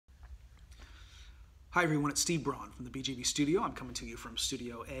Hi everyone, it's Steve Braun from the BGB studio. I'm coming to you from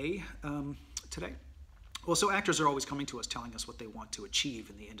Studio A today. Well, so actors are always coming to us telling us what they want to achieve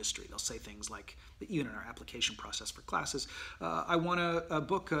in the industry. They'll say things like, even in our application process for classes, I want to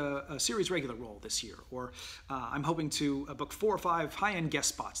book a series regular role this year, or I'm hoping to book 4 or 5 high-end guest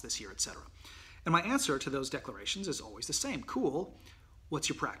spots this year, etc. And my answer to those declarations is always the same. Cool, what's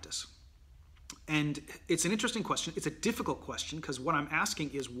your practice? And it's an interesting question. It's a difficult question because what I'm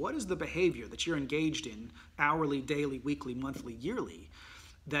asking is, what is the behavior that you're engaged in hourly, daily, weekly, monthly, yearly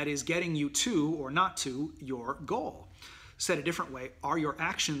that is getting you to or not to your goal? Said a different way, are your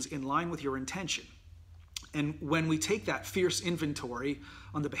actions in line with your intention? And when we take that fierce inventory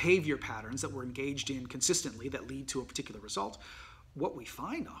on the behavior patterns that we're engaged in consistently that lead to a particular result, what we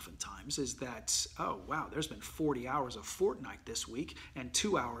find oftentimes is that, oh wow, there's been 40 hours of Fortnite this week and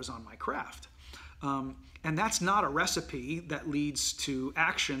 2 hours on my craft. And that's not a recipe that leads to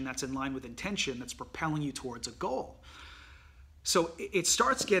action that's in line with intention, that's propelling you towards a goal. So it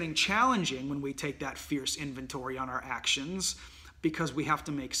starts getting challenging when we take that fierce inventory on our actions because we have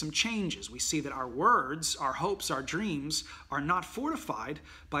to make some changes. We see that our words, our hopes, our dreams are not fortified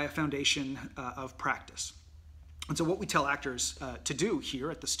by a foundation of practice. And so what we tell actors to do here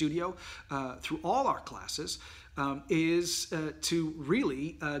at the studio through all our classes is to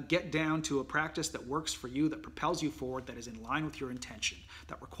really get down to a practice that works for you, that propels you forward, that is in line with your intention,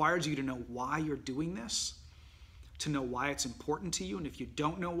 that requires you to know why you're doing this, to know why it's important to you. And if you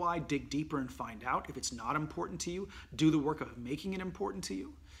don't know why, dig deeper and find out. If it's not important to you, do the work of making it important to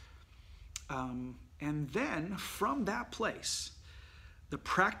you. And then from that place, the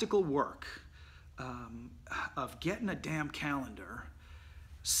practical work of getting a damn calendar,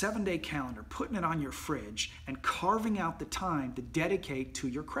 7-day calendar, putting it on your fridge, and carving out the time to dedicate to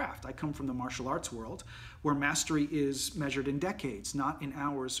your craft. I come from the martial arts world where mastery is measured in decades, not in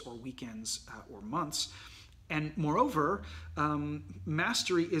hours or weekends or months. And moreover,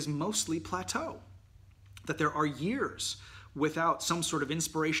 mastery is mostly plateau, that there are years without some sort of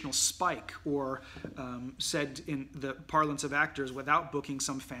inspirational spike or, said in the parlance of actors, without booking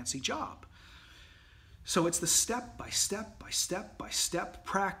some fancy job. So it's the step by step by step by step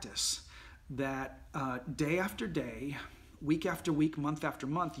practice that day after day, week after week, month after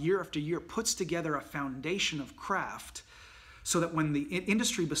month, year after year puts together a foundation of craft so that when the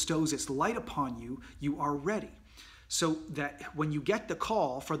industry bestows its light upon you, you are ready. So that when you get the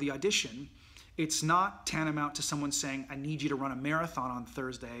call for the audition, it's not tantamount to someone saying, I need you to run a marathon on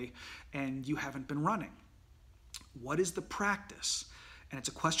Thursday, and you haven't been running. What is the practice? And it's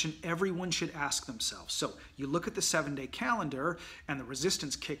a question everyone should ask themselves. So you look at the 7-day calendar and the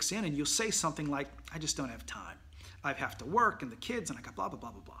resistance kicks in and you'll say something like, I just don't have time. I have to work and the kids and I got blah, blah,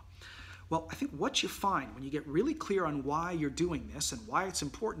 blah, blah, blah. Well, I think what you find when you get really clear on why you're doing this and why it's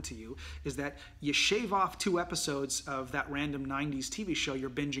important to you is that you shave off 2 episodes of that random 90s TV show you're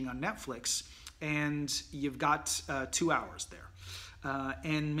binging on Netflix and you've got 2 hours there.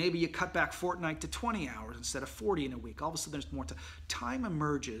 And maybe you cut back Fortnite to 20 hours instead of 40 in a week. All of a sudden there's more time. Time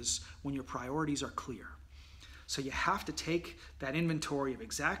emerges when your priorities are clear. So you have to take that inventory of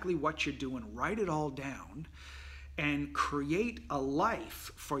exactly what you're doing, write it all down, and create a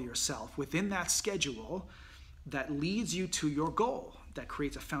life for yourself within that schedule that leads you to your goal, that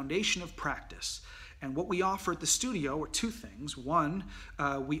creates a foundation of practice. And what we offer at the studio are 2 things. One,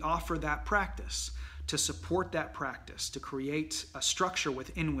 we offer that practice to support that practice, to create a structure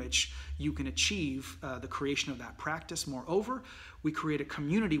within which you can achieve the creation of that practice. Moreover, we create a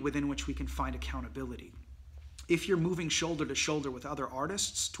community within which we can find accountability. If you're moving shoulder to shoulder with other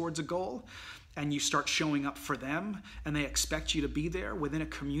artists towards a goal, and you start showing up for them, and they expect you to be there within a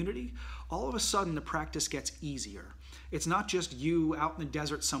community, all of a sudden the practice gets easier. It's not just you out in the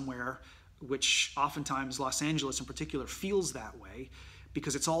desert somewhere, which oftentimes Los Angeles in particular feels that way,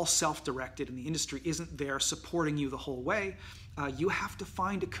 because it's all self-directed and the industry isn't there supporting you the whole way. You have to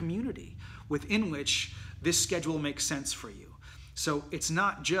find a community within which this schedule makes sense for you. So it's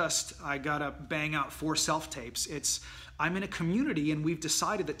not just, I gotta bang out 4 self-tapes. It's, I'm in a community and we've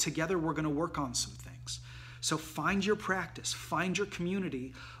decided that together we're gonna work on some things. So find your practice, find your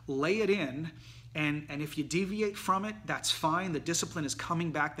community, lay it in, and if you deviate from it, that's fine. The discipline is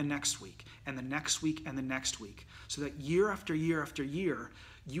coming back the next week, and the next week, and the next week. So that year after year after year,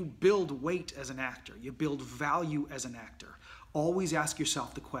 you build weight as an actor. You build value as an actor. Always ask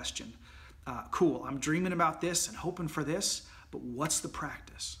yourself the question, cool, I'm dreaming about this and hoping for this, but what's the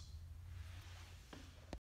practice?